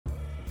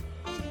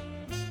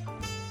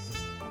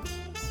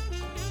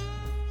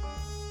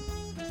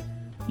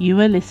You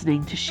are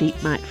listening to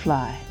Sheep Might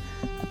Fly,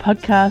 a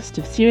podcast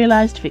of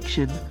serialised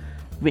fiction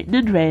written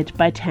and read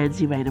by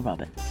Tansy Rayner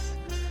Roberts.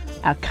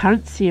 Our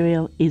current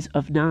serial is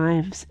Of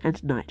Knives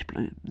and Night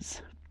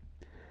Blooms.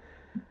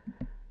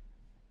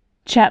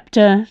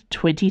 Chapter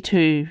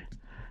 22a.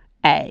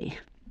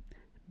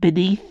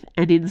 Beneath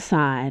and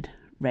Inside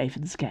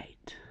Raven's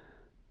Gate.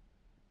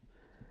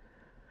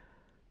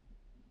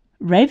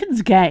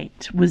 Raven's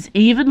Gate was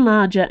even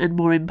larger and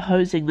more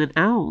imposing than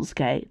Owl's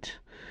Gate,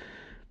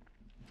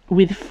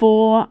 with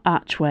 4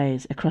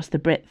 archways across the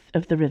breadth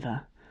of the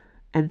river,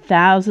 and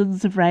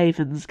thousands of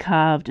ravens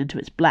carved into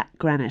its black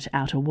granite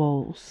outer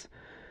walls.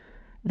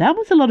 That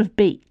was a lot of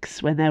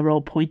beaks when they were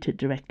all pointed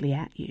directly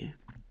at you.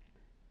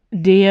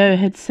 Dio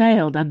had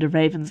sailed under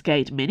Raven's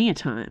Gate many a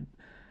time,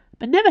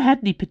 but never had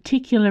any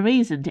particular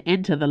reason to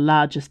enter the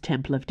largest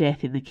temple of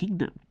death in the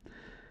kingdom.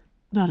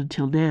 Not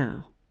until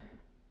now.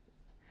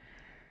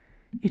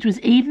 It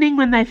was evening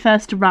when they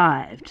first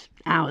arrived,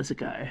 hours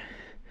ago.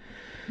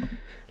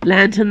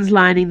 Lanterns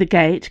lining the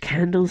gate,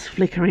 candles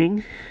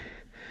flickering.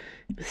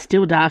 It was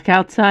still dark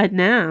outside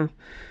now,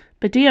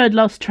 but Dio had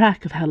lost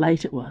track of how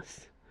late it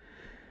was.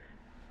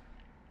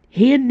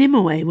 He and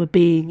Nimue were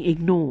being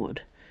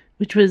ignored,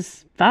 which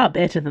was far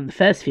better than the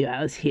first few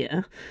hours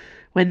here,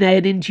 when they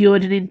had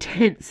endured an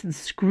intense and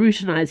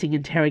scrutinising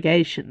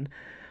interrogation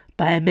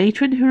by a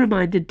matron who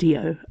reminded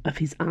Dio of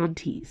his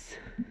aunties.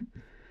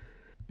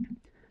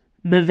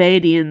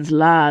 Mavadian's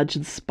large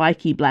and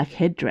spiky black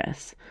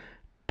headdress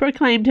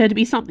proclaimed her to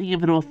be something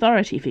of an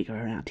authority figure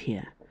around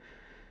here.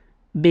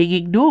 Being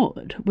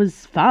ignored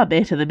was far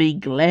better than being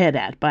glared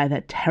at by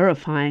that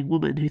terrifying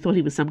woman who thought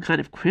he was some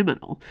kind of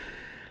criminal,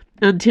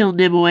 until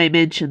Nimue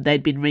mentioned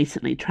they'd been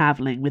recently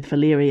travelling with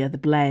Valeria the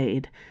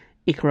Blade,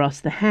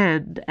 Icaros the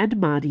Hand, and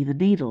Mardi the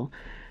Needle,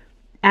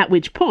 at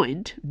which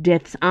point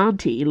Death's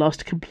auntie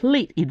lost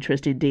complete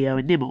interest in Dio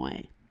and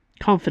Nimue,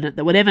 confident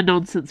that whatever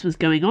nonsense was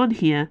going on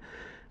here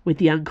with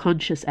the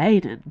unconscious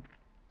Aidan,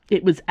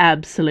 it was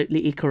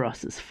absolutely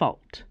Icaros's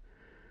fault.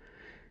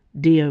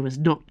 Dio was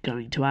not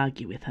going to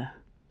argue with her.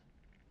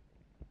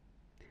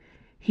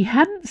 He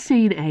hadn't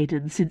seen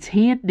Aidan since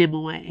he and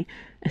Nimue,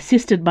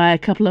 assisted by a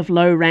couple of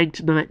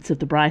low-ranked knights of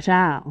the Bright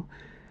Owl,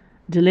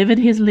 delivered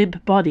his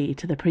limp body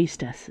to the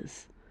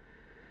priestesses.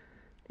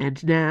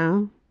 And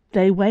now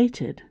they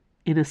waited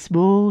in a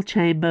small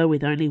chamber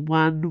with only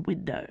one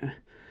window,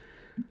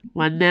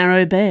 one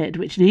narrow bed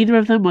which neither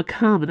of them were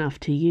calm enough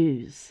to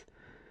use.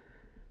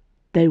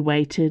 They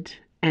waited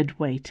and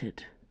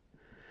waited.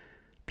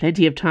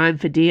 Plenty of time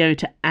for Dio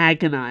to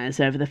agonise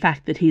over the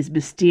fact that his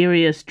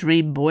mysterious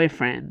dream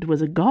boyfriend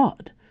was a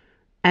god,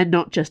 and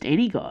not just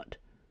any god,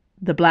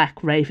 the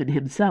Black Raven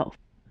himself,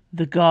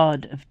 the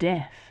god of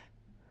death.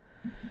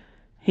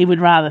 He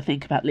would rather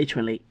think about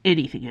literally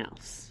anything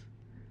else.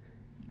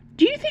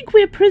 "Do you think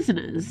we're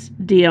prisoners?"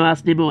 Dio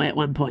asked Nimue at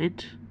one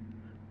point.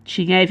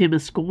 She gave him a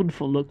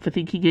scornful look for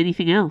thinking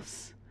anything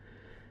else.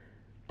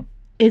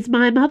 "Is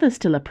my mother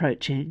still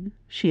approaching?"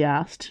 she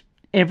asked,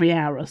 every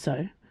hour or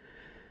so.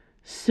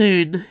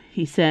 "Soon,"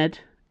 he said,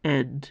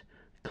 and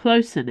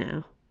closer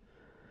now.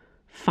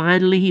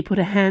 Finally he put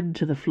a hand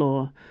to the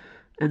floor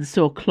and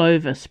saw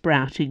clover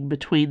sprouting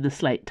between the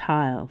slate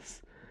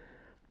tiles.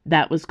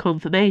 That was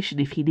confirmation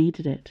if he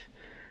needed it.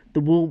 The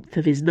warmth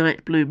of his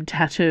night bloom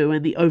tattoo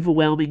and the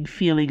overwhelming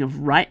feeling of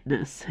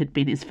rightness had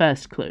been his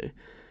first clue.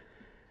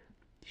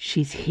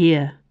 "She's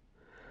here."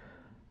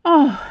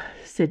 "Oh,"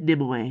 said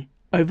Nimue,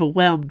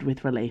 overwhelmed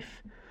with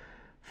relief.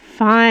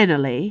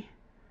 "Finally."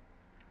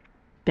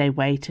 They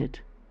waited.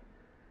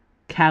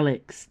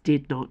 Calix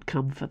did not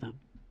come for them.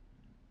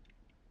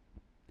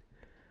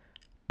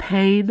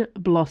 Pain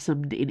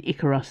blossomed in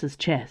Icaros's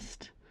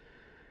chest.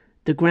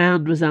 The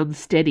ground was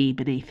unsteady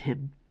beneath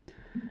him,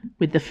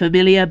 with the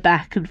familiar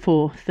back and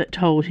forth that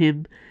told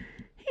him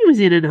he was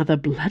in another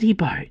bloody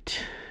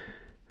boat.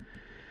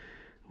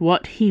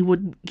 What he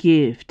wouldn't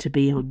give to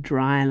be on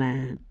dry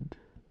land.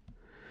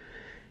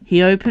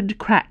 He opened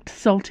cracked,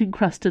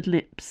 salt-encrusted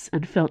lips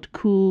and felt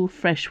cool,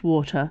 fresh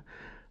water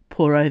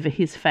pour over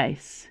his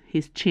face,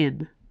 his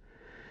chin.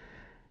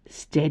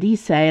 "Steady,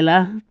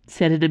 sailor,"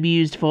 said an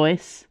amused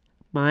voice.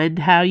 "Mind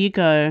how you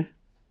go."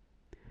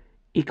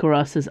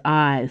 Icaros's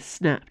eyes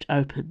snapped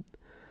open.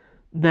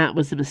 That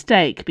was a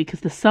mistake,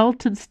 because the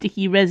salt and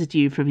sticky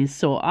residue from his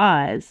sore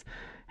eyes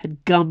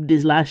had gummed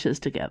his lashes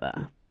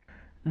together.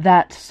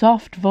 That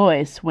soft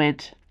voice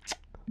went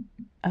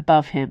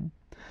above him,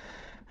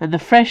 and the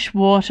fresh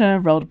water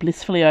rolled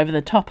blissfully over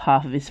the top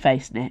half of his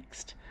face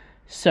next,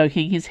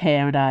 soaking his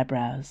hair and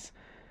eyebrows.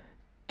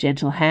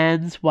 Gentle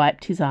hands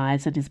wiped his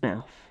eyes and his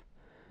mouth.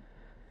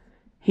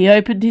 He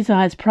opened his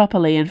eyes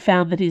properly and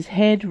found that his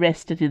head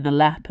rested in the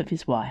lap of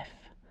his wife.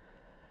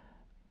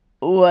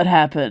 "What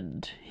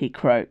happened?" he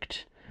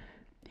croaked,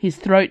 his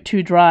throat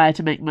too dry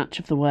to make much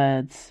of the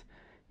words.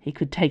 He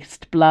could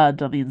taste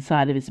blood on the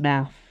inside of his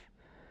mouth.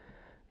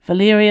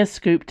 Valeria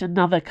scooped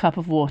another cup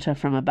of water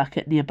from a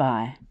bucket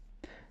nearby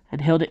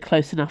and held it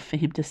close enough for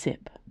him to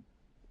sip.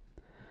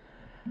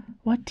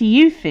 "What do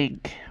you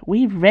think?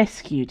 We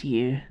rescued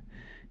you.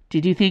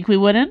 Did you think we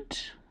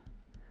wouldn't?"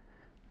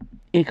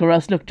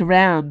 Icaros looked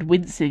around,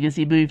 wincing as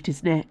he moved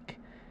his neck.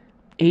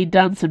 He'd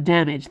done some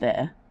damage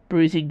there,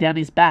 bruising down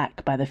his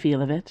back by the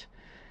feel of it.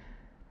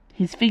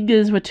 His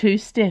fingers were too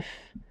stiff.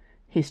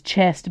 His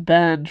chest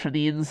burned from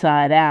the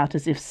inside out,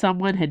 as if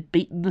someone had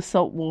beaten the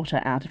salt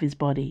water out of his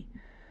body.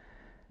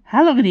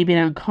 How long had he been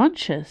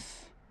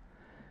unconscious?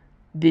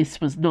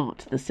 This was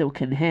not the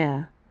silken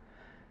hair.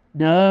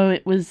 No,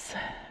 it was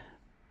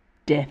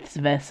Death's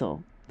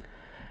vessel.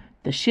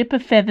 The ship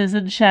of feathers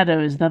and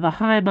shadows, though the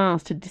high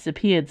mast had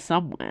disappeared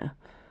somewhere.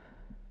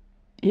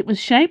 It was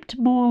shaped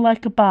more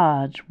like a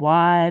barge,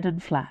 wide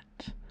and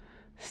flat,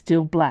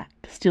 still black,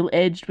 still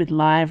edged with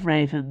live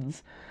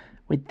ravens,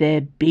 with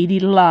their beady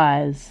little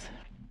eyes.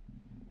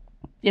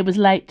 It was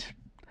late,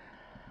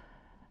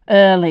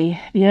 the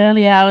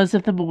early hours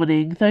of the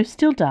morning, though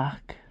still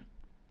dark.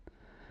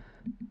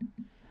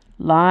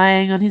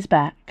 Lying on his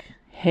back,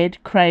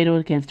 head cradled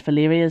against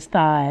Valeria's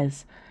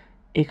thighs,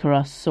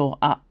 Icaros saw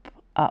up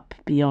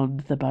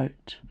beyond the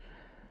boat.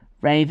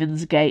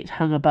 Raven's Gate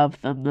hung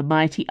above them, the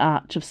mighty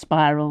arch of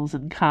spirals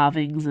and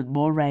carvings and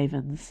more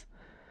ravens.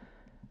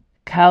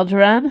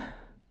 Calderon?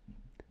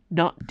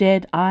 Not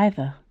dead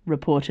either,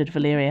 reported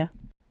Valeria.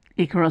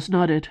 Icaros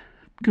nodded.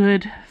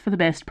 Good, for the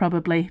best,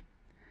 probably.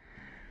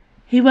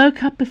 He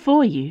woke up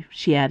before you,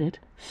 she added,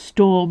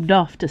 stormed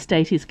off to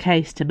state his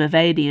case to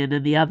Mavadian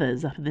and the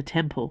others up in the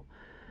temple.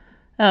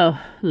 Oh,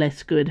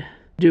 less good.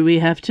 Do we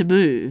have to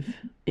move?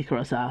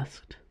 Icaros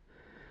asked.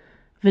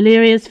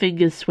 Valeria's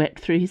fingers swept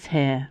through his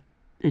hair,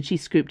 and she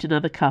scooped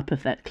another cup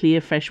of that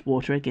clear fresh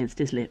water against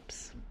his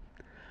lips.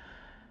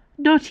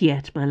 Not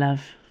yet, my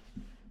love.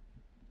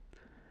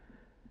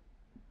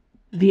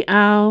 The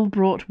owl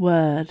brought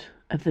word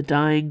of the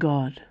dying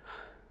god.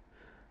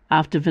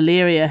 After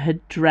Valeria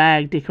had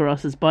dragged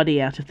Icaros's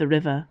body out of the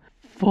river,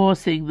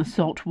 forcing the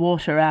salt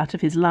water out of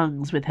his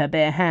lungs with her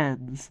bare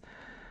hands,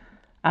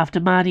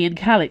 after Mardi and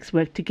Calix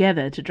worked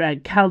together to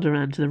drag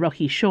Calderon to the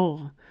rocky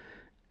shore,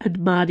 and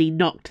Mardi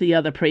knocked the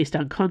other priest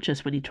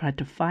unconscious when he tried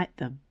to fight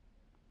them.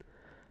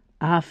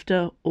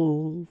 After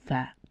all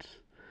that,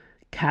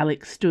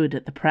 Calix stood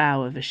at the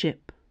prow of a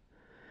ship.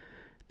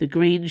 The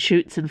green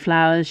shoots and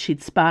flowers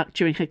she'd sparked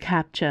during her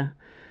capture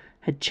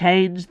had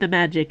changed the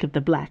magic of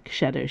the black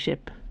shadow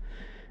ship.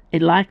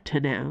 It liked her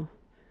now,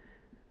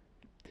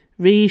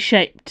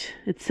 reshaped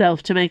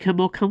itself to make her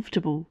more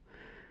comfortable.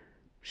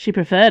 She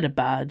preferred a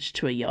barge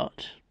to a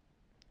yacht.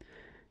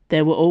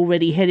 They were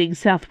already heading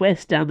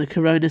southwest down the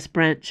Coronis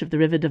branch of the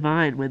River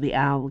Divine when the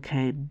owl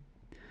came.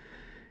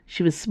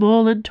 She was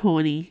small and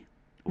tawny,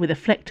 with a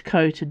flecked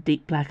coat and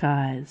deep black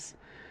eyes.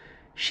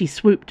 She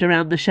swooped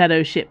around the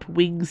shadow ship,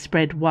 wings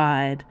spread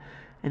wide,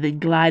 and then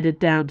glided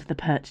down to the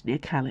perch near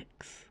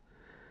Calix.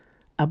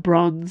 A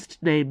bronzed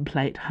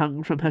nameplate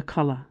hung from her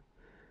collar.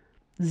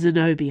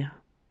 Zenobia.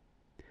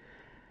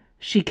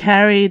 She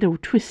carried a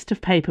twist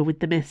of paper with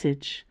the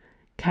message.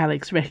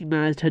 Calix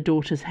recognized her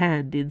daughter's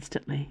hand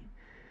instantly.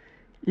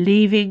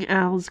 Leaving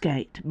Owl's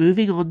Gate,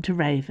 moving on to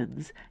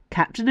Ravens,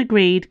 Captain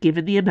agreed,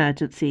 given the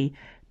emergency,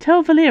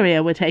 tell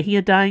Valeria we're taking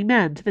a dying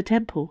man to the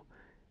temple.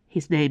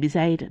 His name is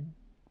Aidan.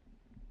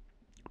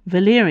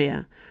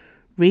 Valeria,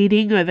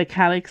 reading over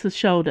Calix's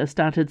shoulder,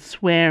 started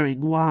swearing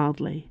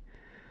wildly.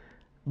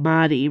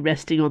 Mardi,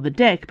 resting on the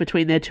deck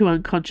between their two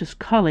unconscious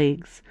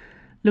colleagues,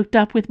 looked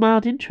up with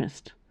mild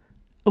interest.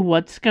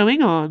 What's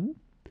going on?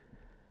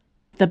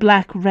 The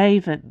Black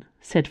Raven,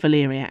 said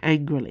Valeria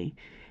angrily.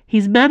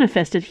 He's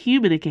manifested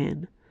human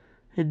again,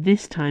 and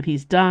this time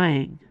he's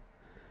dying.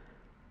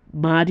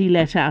 Mardi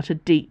let out a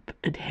deep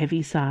and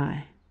heavy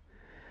sigh.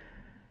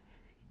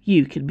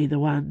 You can be the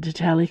one to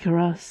tell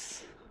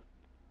Icaros.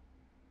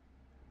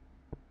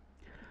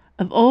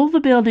 Of all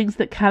the buildings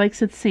that Calix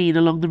had seen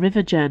along the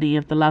river journey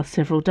of the last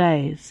several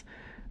days,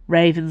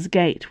 Raven's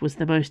Gate was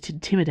the most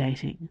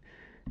intimidating,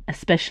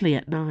 especially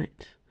at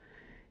night.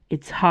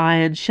 Its high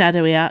and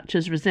shadowy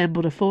arches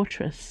resembled a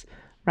fortress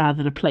rather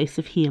than a place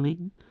of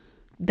healing.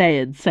 They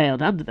had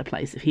sailed under the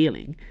place of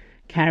healing,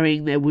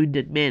 carrying their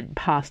wounded men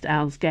past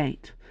Owl's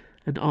Gate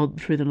and on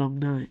through the long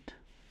night.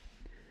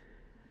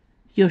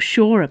 You're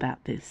sure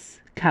about this?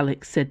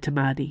 Calix said to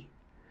Mardi.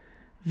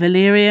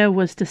 Valeria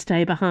was to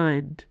stay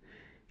behind,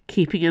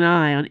 keeping an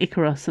eye on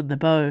Icaros and the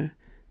bow,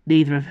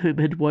 neither of whom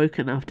had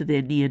woken after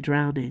their near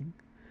drowning.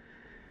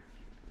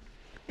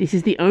 This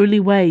is the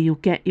only way you'll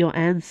get your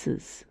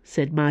answers,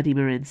 said Mardi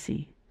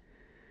Morency.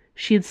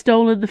 She had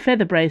stolen the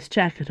feather-braced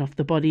jacket off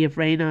the body of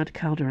Reynard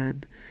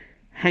Calderon,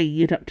 hanging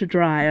it up to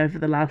dry over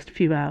the last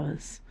few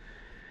hours.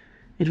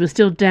 It was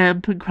still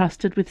damp and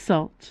crusted with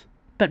salt,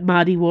 but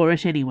Mardi wore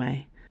it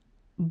anyway,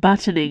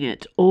 buttoning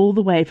it all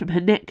the way from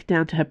her neck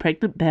down to her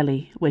pregnant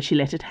belly, where she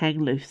let it hang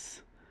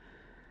loose.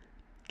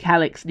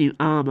 Calix knew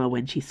armour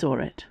when she saw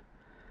it.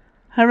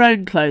 Her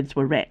own clothes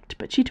were wrecked,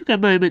 but she took a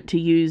moment to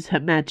use her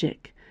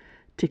magic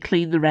to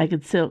clean the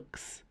ragged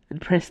silks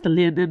and press the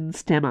linen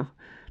stemmer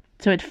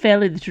so it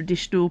fell in the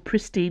traditional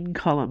pristine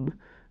column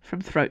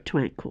from throat to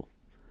ankle.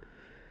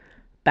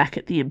 Back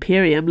at the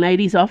Imperium,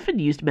 ladies often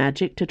used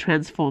magic to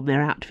transform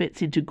their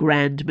outfits into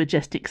grand,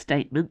 majestic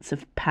statements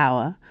of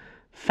power,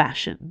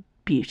 fashion,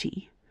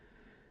 beauty.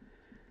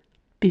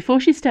 Before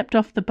she stepped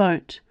off the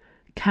boat,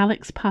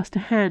 Calix passed a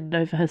hand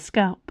over her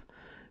scalp,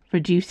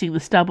 reducing the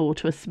stubble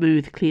to a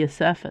smooth, clear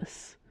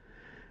surface.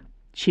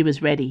 She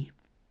was ready.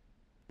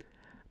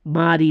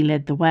 Marty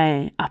led the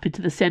way up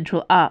into the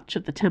central arch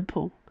of the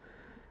temple.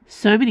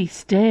 So many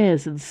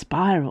stairs and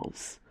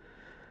spirals.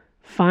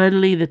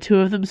 Finally, the two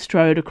of them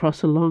strode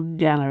across a long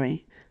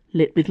gallery,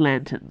 lit with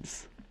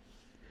lanterns.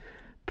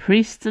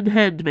 Priests and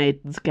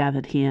handmaidens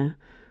gathered here,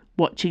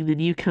 watching the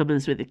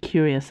newcomers with a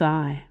curious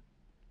eye.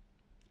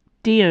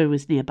 Dio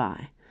was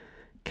nearby.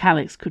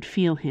 Calix could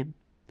feel him.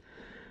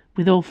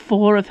 With all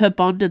 4 of her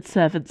bonded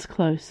servants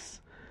close,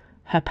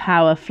 her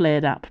power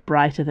flared up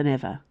brighter than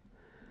ever.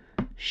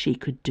 She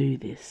could do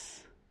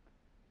this.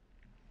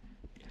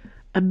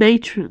 A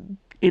matron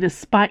in a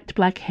spiked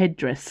black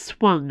headdress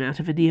swung out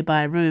of a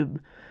nearby room,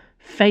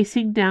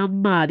 facing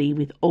down Marty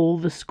with all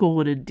the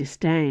scorn and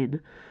disdain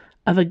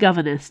of a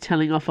governess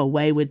telling off a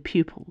wayward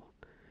pupil.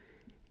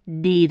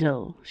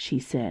 "Needle," she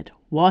said,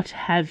 "what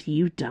have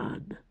you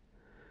done?"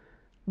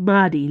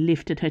 Marty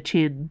lifted her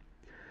chin.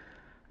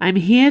 "I'm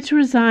here to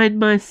resign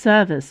my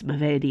service,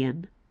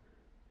 Mavadian."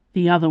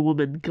 The other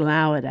woman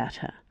glowered at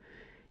her.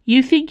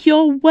 "You think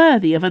you're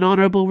worthy of an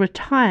honourable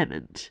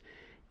retirement?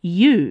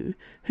 You,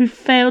 who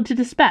failed to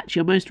dispatch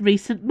your most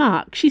recent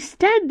mark, she's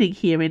standing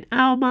here in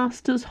our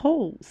master's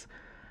halls,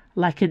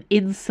 like an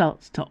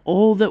insult to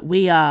all that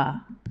we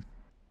are."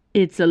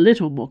 "It's a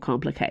little more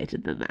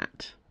complicated than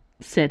that,"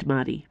 said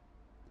Marty.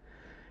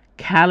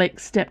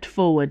 Calix stepped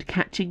forward,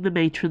 catching the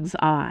matron's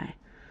eye.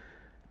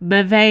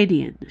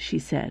 "Mavadian," she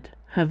said,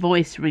 her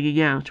voice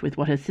ringing out with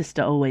what her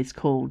sister always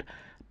called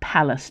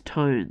palace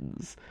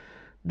tones,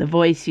 the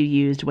voice you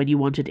used when you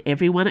wanted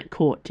everyone at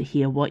court to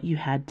hear what you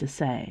had to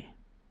say.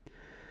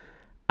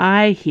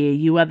 "I hear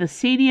you are the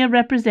senior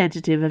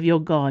representative of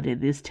your god in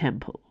this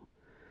temple."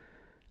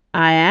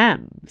 "I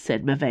am,"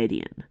 said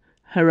Mavadian,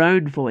 her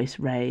own voice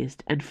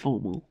raised and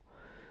formal.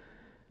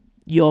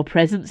 "Your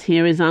presence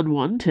here is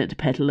unwanted,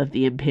 petal of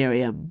the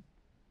Imperium."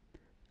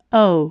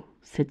 "Oh,"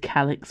 said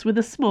Calix with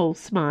a small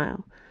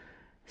smile,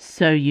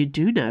 "so you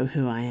do know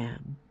who I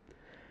am.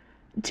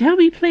 Tell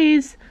me,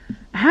 please,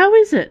 how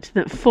is it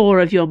that 4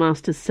 of your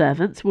master's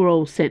servants were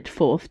all sent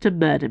forth to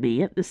murder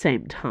me at the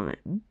same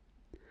time?"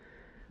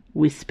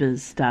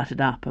 Whispers started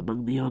up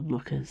among the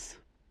onlookers.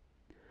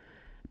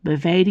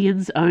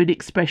 Mavadian's own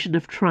expression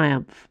of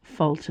triumph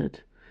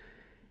faltered.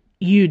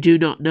 "You do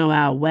not know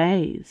our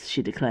ways,"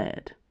 she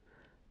declared.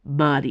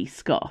 Marty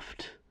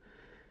scoffed.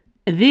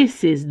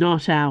 "This is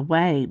not our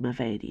way,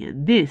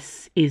 Mavadian.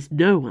 This is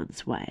no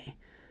one's way.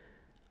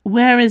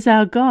 Where is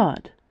our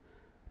god?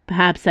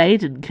 Perhaps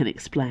Aidan can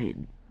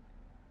explain."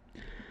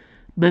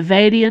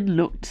 Mavadian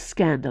looked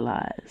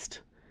scandalized.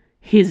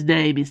 "His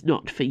name is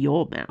not for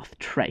your mouth,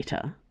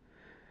 traitor."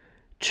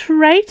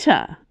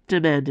 "Traitor!"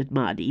 demanded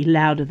Marty,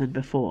 louder than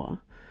before.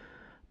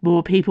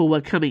 More people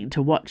were coming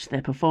to watch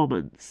their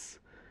performance.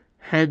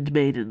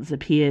 Handmaidens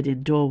appeared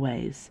in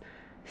doorways,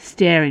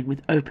 staring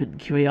with open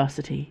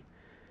curiosity.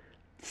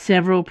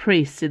 Several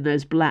priests in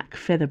those black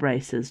feather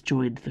braces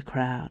joined the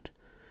crowd.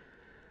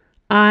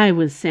 "I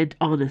was sent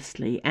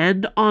honestly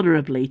and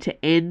honourably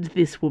to end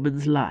this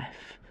woman's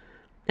life,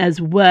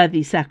 as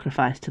worthy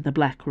sacrifice to the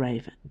Black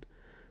Raven.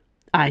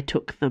 I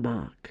took the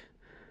mark.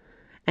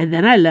 And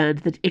then I learned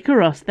that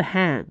Icaros the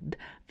hand,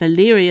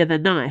 Valeria the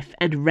knife,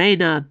 and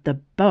Reynard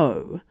the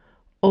bow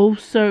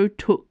also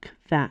took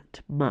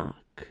that mark."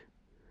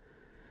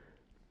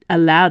 A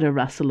louder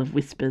rustle of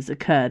whispers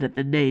occurred at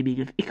the naming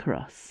of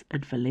Icaros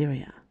and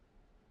Valeria.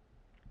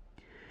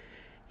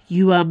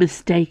 "You are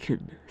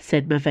mistaken,"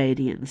 said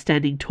Mavadian,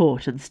 standing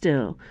taut and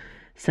still.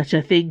 "Such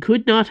a thing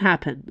could not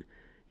happen.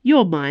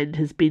 Your mind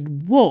has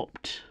been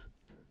warped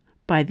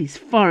by these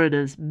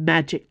foreigners'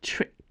 magic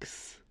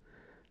tricks."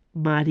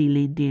 Marty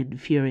leaned in,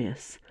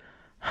 furious.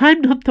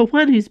 "I'm not the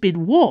one who's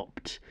been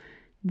warped.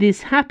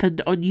 This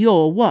happened on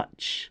your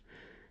watch.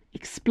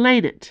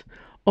 Explain it,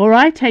 or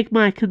I take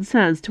my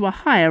concerns to a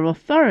higher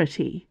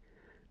authority."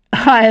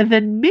 "Higher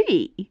than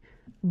me?"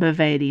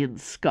 Mavadian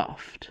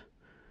scoffed.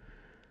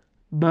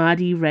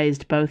 Marty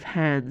raised both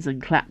hands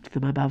and clapped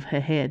them above her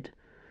head.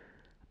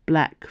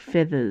 Black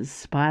feathers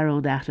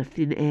spiraled out of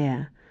thin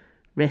air,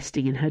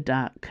 resting in her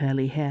dark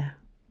curly hair.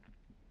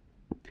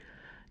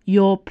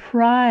 "Your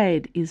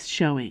pride is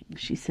showing,"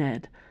 she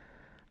said.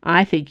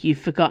 "I think you've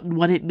forgotten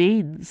what it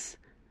means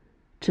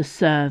to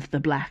serve the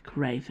Black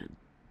Raven."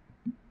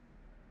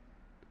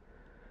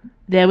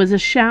 There was a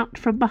shout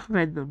from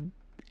behind them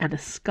and a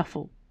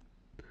scuffle.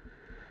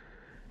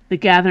 The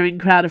gathering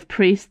crowd of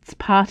priests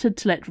parted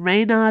to let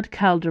Reynard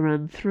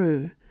Calderon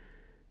through.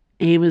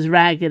 He was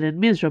ragged and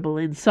miserable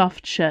in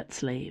soft shirt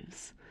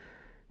sleeves.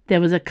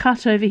 There was a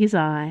cut over his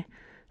eye,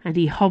 and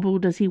he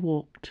hobbled as he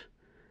walked.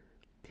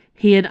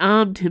 He had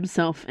armed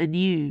himself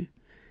anew.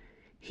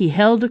 He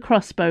held a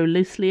crossbow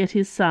loosely at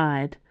his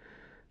side,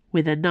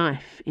 with a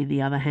knife in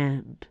the other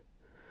hand.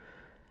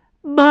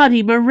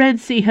 "Marty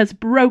Morenci has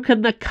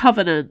broken the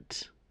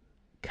covenant!"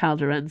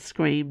 Calderon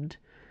screamed.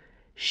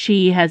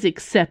 "She has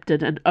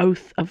accepted an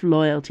oath of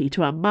loyalty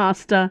to a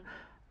master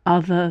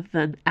other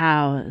than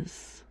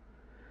ours."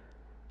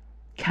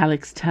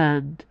 Calix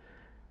turned,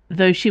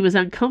 though she was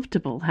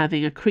uncomfortable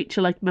having a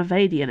creature like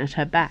Mavadian at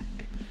her back.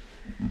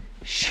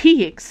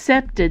 "She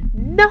accepted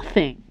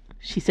nothing,"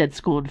 she said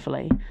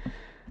scornfully.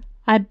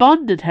 "I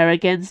bonded her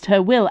against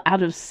her will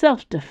out of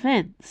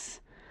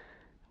self-defence.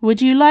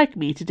 Would you like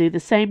me to do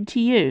the same to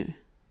you?"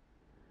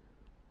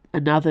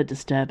 Another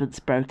disturbance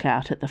broke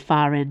out at the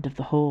far end of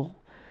the hall.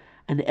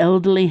 An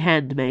elderly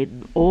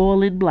handmaiden,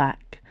 all in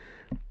black,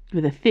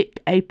 with a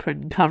thick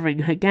apron covering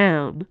her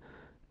gown,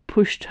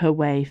 pushed her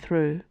way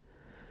through.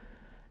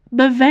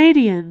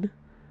 "Mavadian,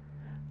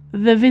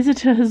 the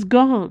visitor has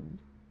gone."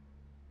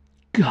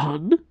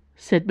 "Gone?"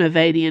 said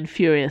Mavadian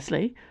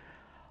furiously.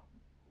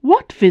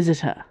 "What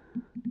visitor?"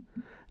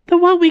 "The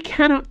one we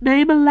cannot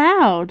name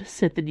aloud,"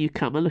 said the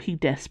newcomer, looking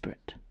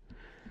desperate.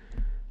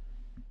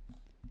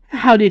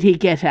 "How did he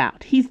get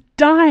out? He's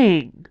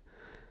dying."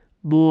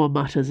 More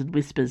mutters and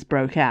whispers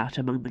broke out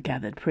among the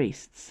gathered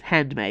priests,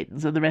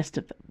 handmaidens, and the rest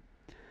of them.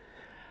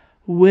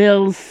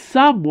 "Will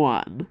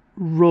someone,"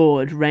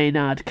 roared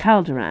Reynard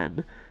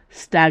Calderan,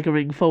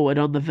 staggering forward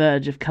on the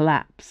verge of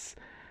collapse,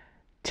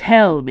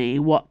 "tell me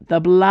what the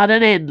blood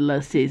and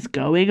endless is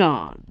going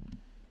on?"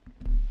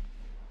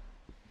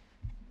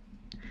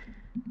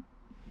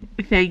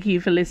 Thank you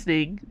for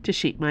listening to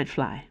Sheep Might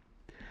Fly.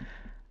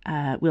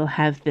 We'll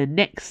have the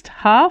next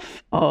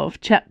half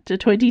of Chapter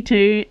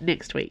 22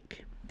 next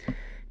week.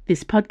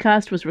 This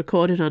podcast was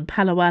recorded on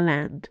Palawa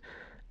land.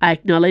 I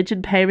acknowledge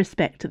and pay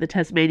respect to the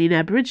Tasmanian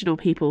Aboriginal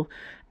people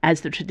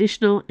as the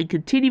traditional and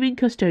continuing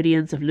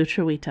custodians of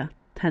Lutruwita,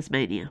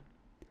 Tasmania.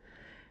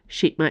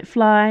 Sheep Might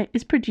Fly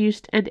is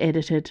produced and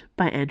edited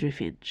by Andrew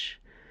Finch.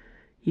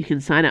 You can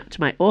sign up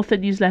to my author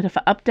newsletter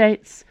for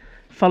updates.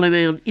 Follow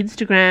me on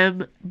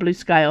Instagram, Blue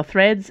Sky or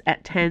Threads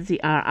at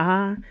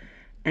TansyRR.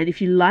 And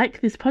if you like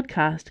this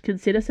podcast,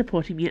 consider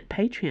supporting me at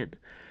Patreon,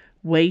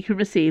 where you can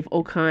receive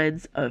all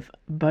kinds of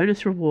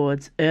bonus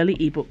rewards, early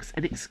ebooks,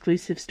 and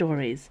exclusive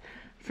stories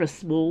for a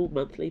small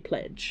monthly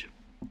pledge.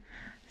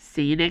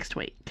 See you next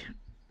week.